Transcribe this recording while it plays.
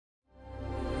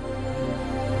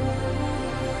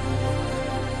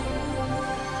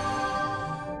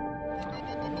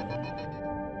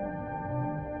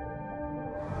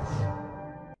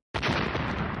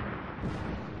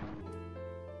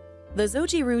The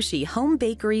Zojirushi Home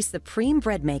Bakery Supreme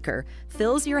Breadmaker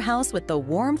fills your house with the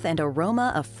warmth and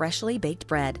aroma of freshly baked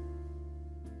bread.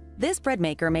 This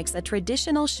breadmaker makes a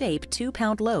traditional shape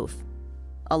 2-pound loaf,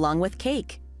 along with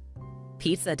cake,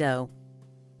 pizza dough,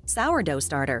 sourdough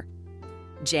starter,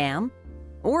 jam,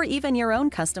 or even your own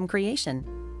custom creation.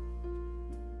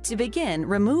 To begin,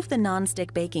 remove the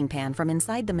non-stick baking pan from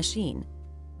inside the machine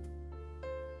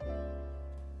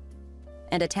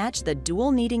and attach the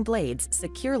dual kneading blades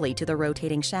securely to the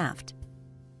rotating shaft.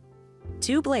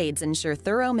 2 blades ensure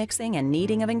thorough mixing and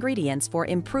kneading of ingredients for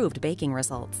improved baking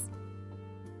results.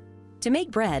 To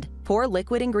make bread, pour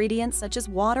liquid ingredients such as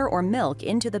water or milk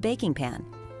into the baking pan,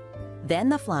 then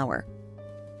the flour.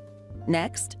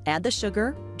 Next, add the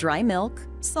sugar, dry milk,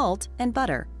 salt, and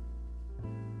butter.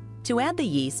 To add the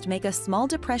yeast, make a small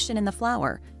depression in the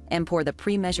flour and pour the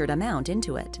pre-measured amount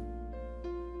into it.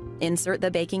 Insert the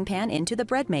baking pan into the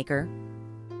bread maker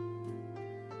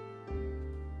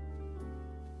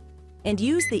and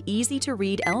use the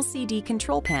easy-to-read LCD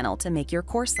control panel to make your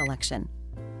course selection.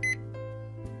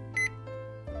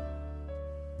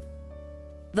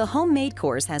 The homemade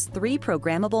course has 3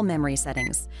 programmable memory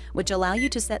settings, which allow you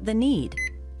to set the knead,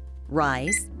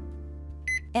 rise,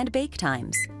 and bake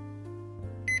times.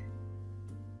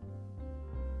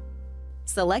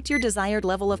 Select your desired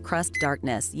level of crust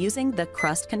darkness using the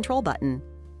Crust Control button.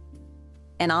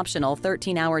 An optional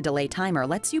 13-hour delay timer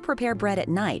lets you prepare bread at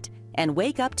night and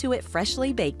wake up to it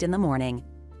freshly baked in the morning.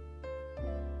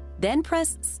 Then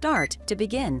press Start to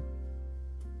begin.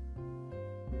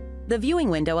 The viewing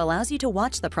window allows you to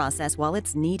watch the process while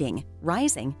it's kneading,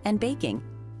 rising, and baking.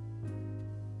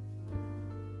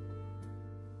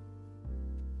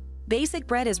 Basic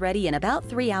bread is ready in about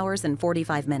 3 hours and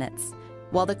 45 minutes,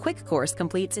 while the quick course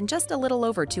completes in just a little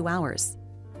over 2 hours.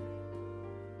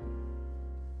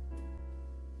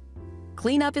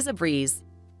 Cleanup is a breeze.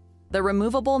 The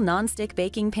removable non-stick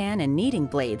baking pan and kneading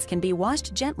blades can be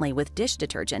washed gently with dish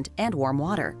detergent and warm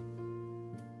water.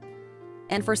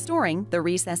 And for storing, the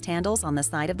recessed handles on the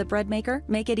side of the bread maker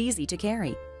make it easy to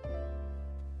carry.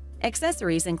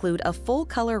 Accessories include a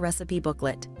full-color recipe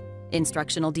booklet,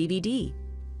 instructional DVD,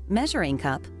 measuring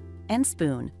cup, and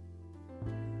spoon.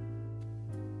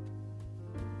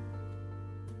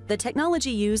 The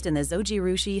technology used in the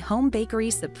Zojirushi Home Bakery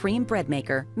Supreme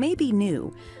Breadmaker may be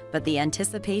new, but the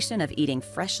anticipation of eating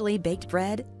freshly baked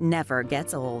bread never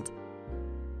gets old.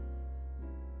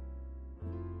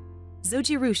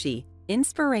 Zojirushi,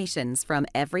 inspirations from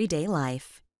everyday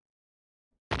life.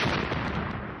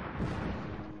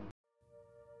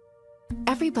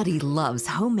 Everybody loves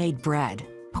homemade bread,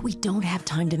 but we don't have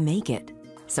time to make it.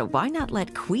 So why not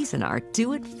let Cuisinart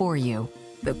do it for you?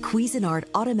 The Cuisinart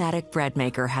automatic bread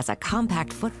maker has a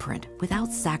compact footprint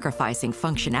without sacrificing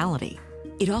functionality.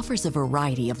 It offers a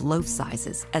variety of loaf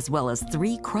sizes as well as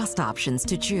 3 crust options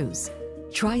to choose.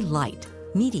 Try light,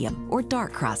 medium, or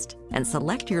dark crust and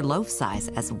select your loaf size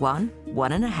as 1,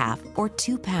 1.5, or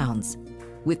 2 pounds.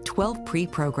 With 12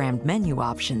 pre-programmed menu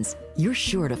options, you're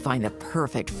sure to find the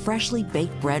perfect freshly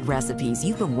baked bread recipes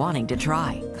you've been wanting to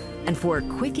try. And for a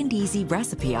quick and easy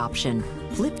recipe option,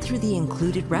 flip through the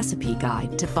included recipe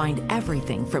guide to find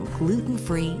everything from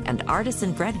gluten-free and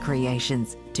artisan bread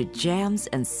creations to jams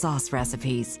and sauce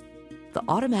recipes. The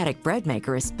automatic bread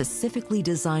maker is specifically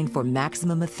designed for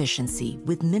maximum efficiency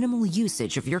with minimal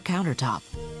usage of your countertop.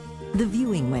 The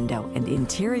viewing window and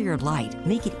interior light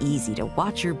make it easy to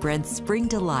watch your bread spring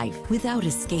to life without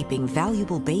escaping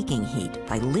valuable baking heat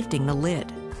by lifting the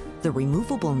lid. The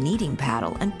removable kneading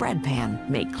paddle and bread pan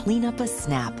make cleanup a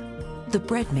snap. The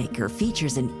bread maker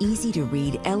features an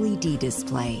easy-to-read LED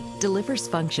display, delivers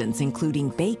functions including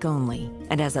bake only,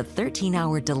 and has a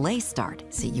 13-hour delay start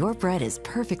so your bread is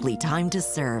perfectly timed to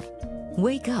serve.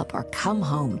 Wake up or come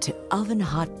home to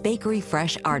oven-hot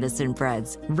bakery-fresh artisan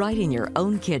breads right in your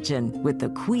own kitchen with the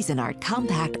Cuisinart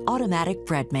Compact Automatic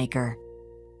Bread Maker.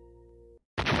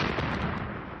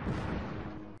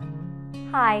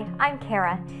 Hi, I'm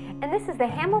Kara, and this is the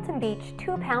Hamilton Beach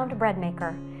 2-pound bread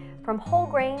maker. From whole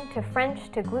grain to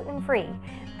French to gluten-free,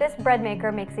 this bread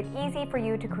maker makes it easy for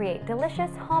you to create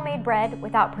delicious homemade bread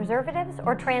without preservatives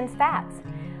or trans fats.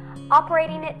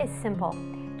 Operating it is simple.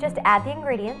 Just add the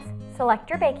ingredients, select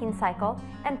your baking cycle,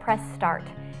 and press start.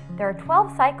 There are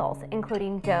 12 cycles,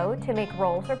 including dough to make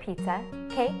rolls or pizza,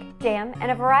 cake, jam,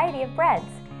 and a variety of breads.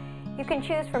 You can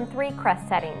choose from 3 crust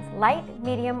settings, light,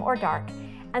 medium, or dark,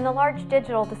 and the large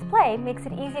digital display makes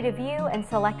it easy to view and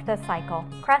select the cycle,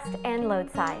 crust, and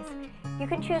load size. You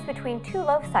can choose between 2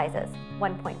 loaf sizes,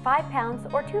 1.5 pounds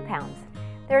or 2 pounds.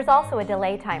 There's also a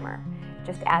delay timer.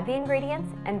 Just add the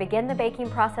ingredients and begin the baking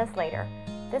process later.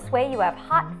 This way you have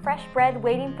hot, fresh bread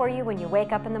waiting for you when you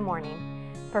wake up in the morning.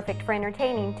 Perfect for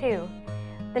entertaining, too.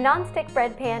 The non-stick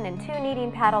bread pan and 2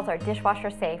 kneading paddles are dishwasher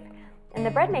safe, and the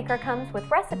Breadmaker comes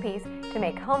with recipes to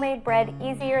make homemade bread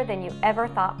easier than you ever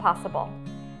thought possible.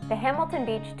 The Hamilton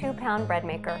Beach 2-pound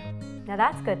Breadmaker. Now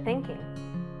that's good thinking.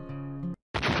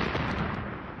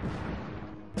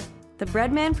 The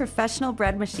Breadman Professional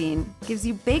Bread Machine gives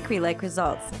you bakery-like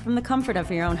results from the comfort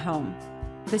of your own home.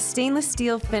 The stainless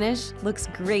steel finish looks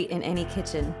great in any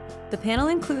kitchen. The panel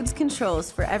includes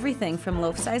controls for everything from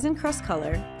loaf size and crust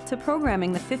color to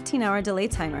programming the 15-hour delay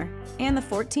timer and the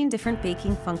 14 different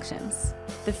baking functions.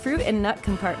 The fruit and nut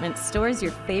compartment stores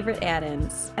your favorite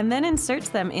add-ins and then inserts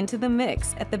them into the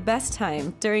mix at the best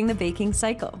time during the baking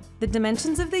cycle. The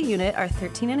dimensions of the unit are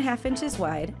 13.5 inches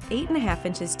wide, 8.5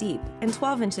 inches deep, and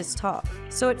 12 inches tall,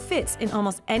 so it fits in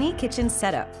almost any kitchen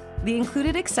setup. The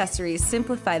included accessories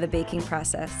simplify the baking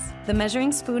process. The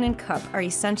measuring spoon and cup are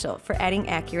essential for adding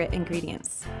accurate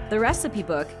ingredients. The recipe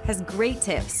book has great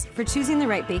tips for choosing the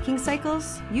right baking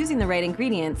cycles, using the right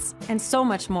ingredients, and so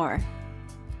much more.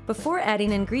 Before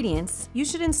adding ingredients, you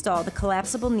should install the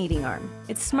collapsible kneading arm.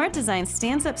 Its smart design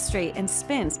stands up straight and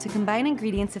spins to combine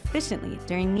ingredients efficiently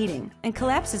during kneading and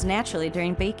collapses naturally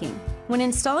during baking. When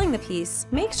installing the piece,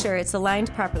 make sure it's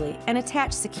aligned properly and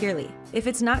attached securely. If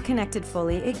it's not connected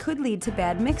fully, it could lead to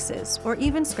bad mixes or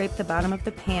even scrape the bottom of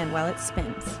the pan while it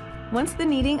spins. Once the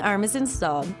kneading arm is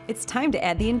installed, it's time to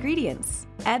add the ingredients.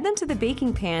 Add them to the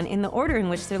baking pan in the order in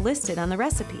which they're listed on the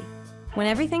recipe. When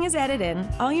everything is added in,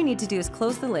 all you need to do is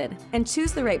close the lid and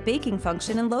choose the right baking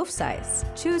function and loaf size.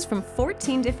 Choose from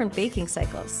 14 different baking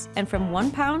cycles and from 1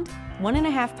 pound,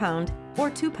 1.5 pound, or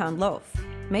 2 pound loaf.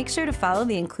 Make sure to follow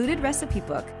the included recipe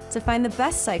book to find the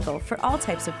best cycle for all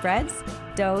types of breads,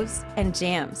 doughs, and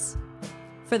jams.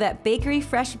 For that bakery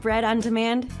fresh bread on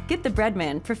demand, get the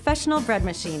Breadman Professional Bread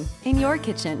Machine in your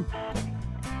kitchen.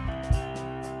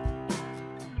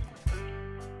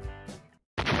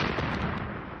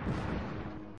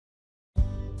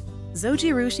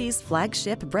 Zojirushi's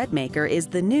flagship Breadmaker is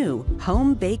the new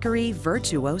Home Bakery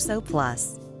Virtuoso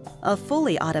Plus, a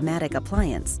fully automatic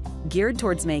appliance geared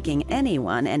towards making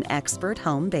anyone an expert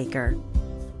home baker.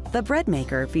 The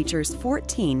Breadmaker features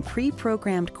 14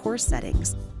 pre-programmed course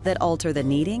settings that alter the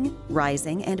kneading,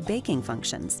 rising, and baking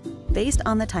functions based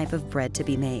on the type of bread to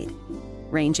be made,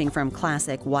 ranging from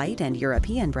classic white and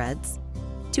European breads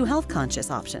to health-conscious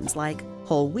options like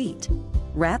whole wheat,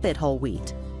 rapid whole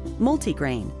wheat,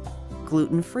 multigrain,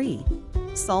 gluten-free,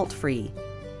 salt-free,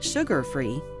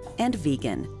 sugar-free, and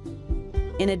vegan.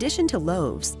 In addition to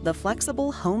loaves, the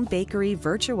flexible Home Bakery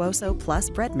Virtuoso Plus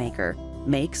Breadmaker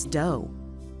makes dough,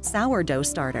 sourdough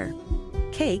starter,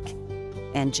 cake,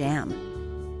 and jam.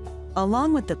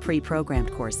 Along with the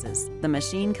pre-programmed courses, the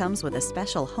machine comes with a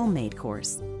special homemade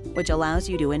course, which allows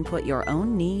you to input your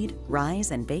own knead,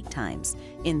 rise, and bake times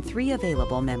in 3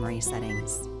 available memory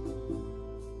settings.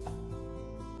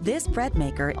 This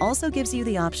Breadmaker also gives you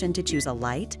the option to choose a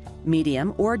light,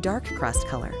 medium, or dark crust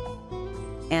color,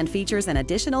 and features an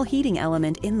additional heating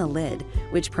element in the lid,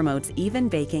 which promotes even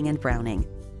baking and browning.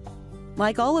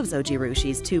 Like all of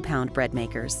Zojirushi's 2-pound bread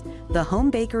makers, the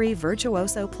Home Bakery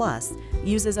Virtuoso Plus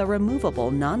uses a removable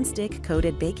non-stick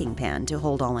coated baking pan to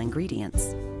hold all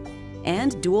ingredients,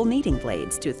 and dual kneading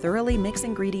blades to thoroughly mix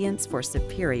ingredients for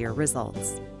superior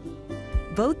results.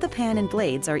 Both the pan and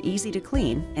blades are easy to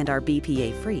clean and are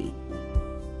BPA-free.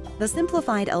 The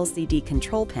simplified LCD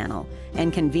control panel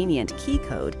and convenient key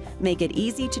code make it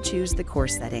easy to choose the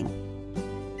course setting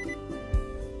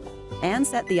and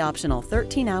set the optional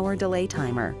 13-hour delay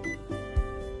timer.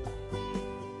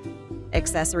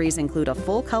 Accessories include a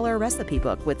full-color recipe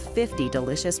book with 50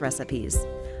 delicious recipes,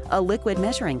 a liquid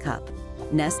measuring cup,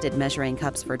 nested measuring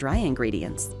cups for dry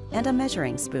ingredients, and a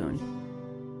measuring spoon.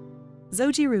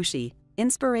 Zojirushi,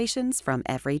 inspirations from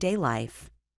everyday life.